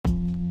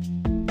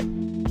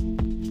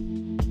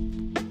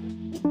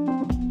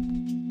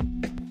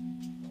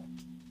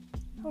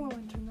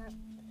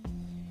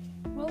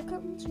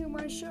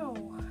show,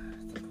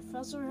 the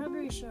Professor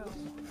Henry Show.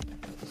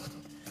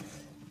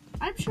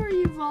 I'm sure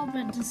you've all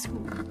been to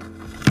school,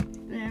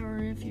 or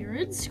if you're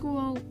in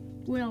school,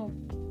 well,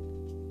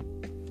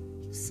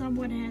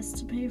 someone has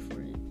to pay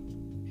for it.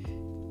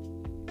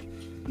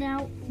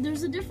 Now,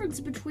 there's a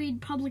difference between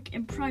public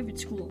and private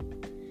school.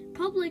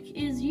 Public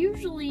is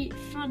usually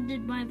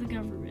funded by the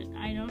government.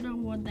 I don't know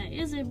what that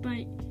isn't,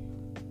 but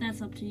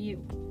that's up to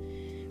you.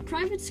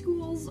 Private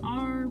schools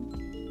are,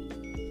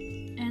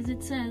 as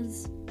it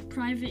says,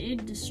 private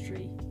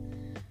industry.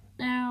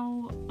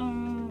 Now,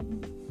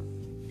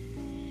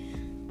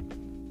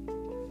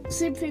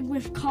 same thing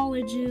with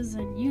colleges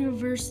and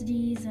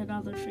universities and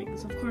other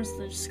things. Of course,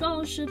 there's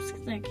scholarships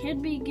that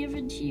can be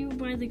given to you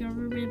by the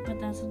government, but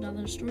that's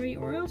another story,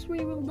 or else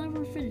we will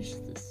never finish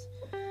this.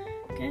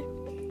 Okay?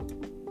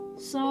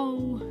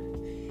 So,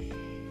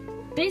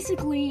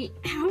 basically,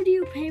 how do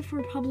you pay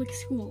for public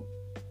school?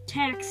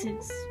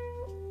 Taxes.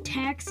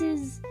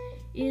 Taxes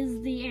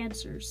is the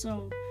answer.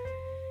 So,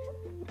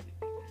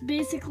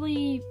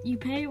 basically, you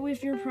pay it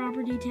with your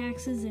property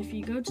taxes. If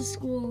you go to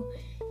school,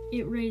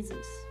 it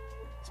raises.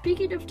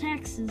 Speaking of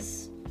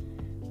taxes,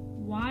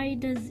 why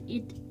does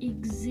it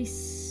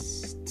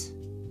exist?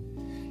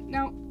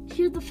 Now,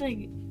 here's the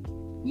thing.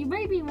 You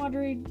might be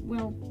wondering,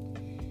 well,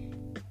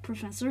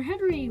 Professor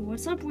Henry,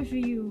 what's up with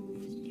you?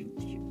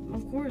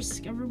 Of course,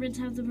 governments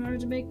have the power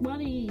to make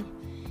money.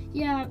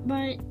 Yeah,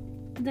 but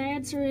the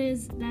answer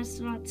is that's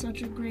not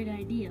such a great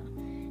idea.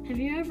 Have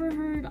you ever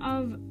heard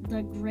of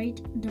the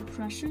Great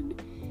Depression?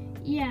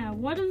 Yeah,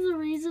 one of the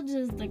reasons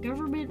is the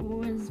government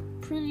was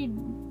pretty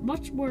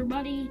much more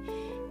money,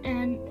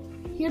 and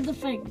here's the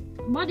thing.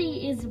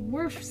 Money is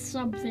worth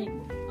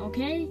something,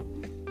 okay?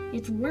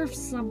 It's worth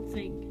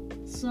something.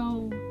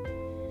 So,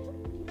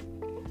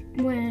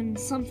 when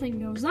something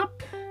goes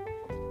up,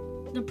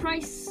 the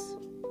price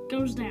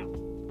goes down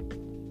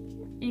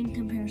in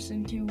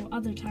comparison to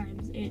other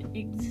times it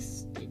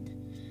existed.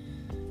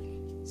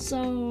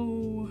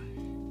 So,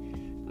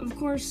 of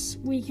course,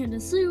 we can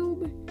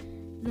assume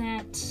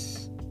that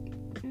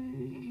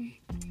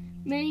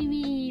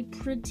maybe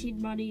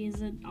printing money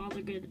isn't all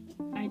a good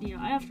idea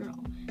after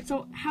all.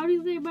 So, how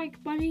do they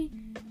make money?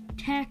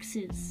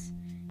 Taxes.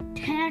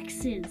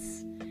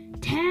 Taxes.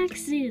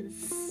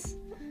 Taxes.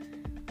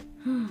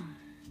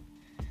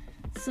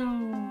 So,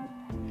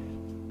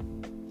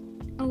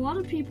 a lot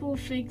of people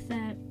think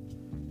that,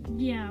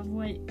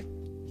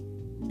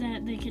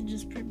 that they can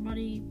just print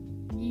money.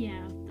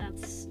 Yeah,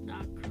 that's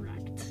not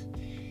correct.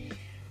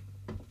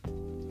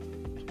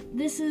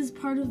 This is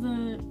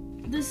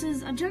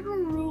a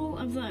general rule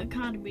of the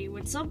economy.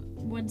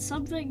 When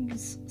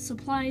something's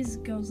supplies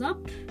goes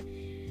up,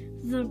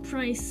 the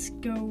price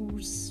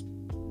goes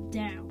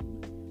down,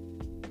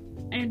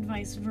 and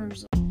vice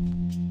versa.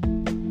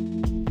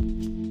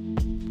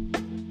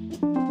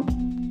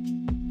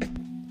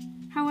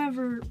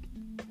 However,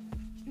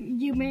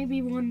 you may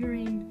be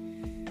wondering,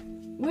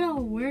 well,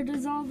 where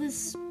does all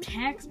this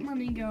tax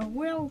money go?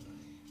 Well,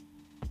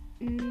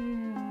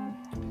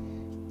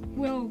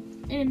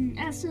 in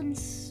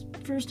essence,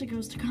 first it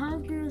goes to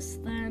Congress,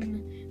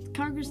 then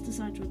Congress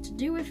decides what to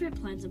do with it,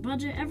 plans a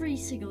budget every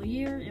single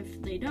year.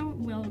 If they don't,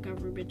 well,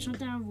 government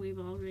shutdown. We've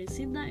already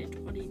seen that in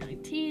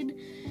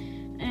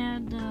 2019.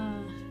 And,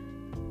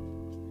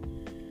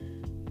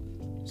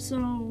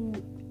 so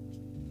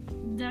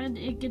then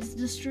it gets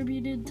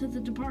distributed to the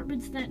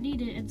departments that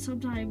need it, and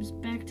sometimes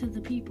back to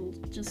the people.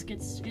 It just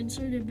gets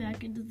inserted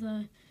back into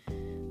the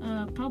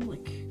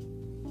public.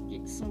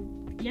 So,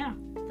 yeah,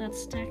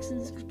 that's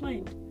taxes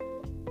explained.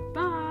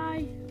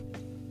 Bye!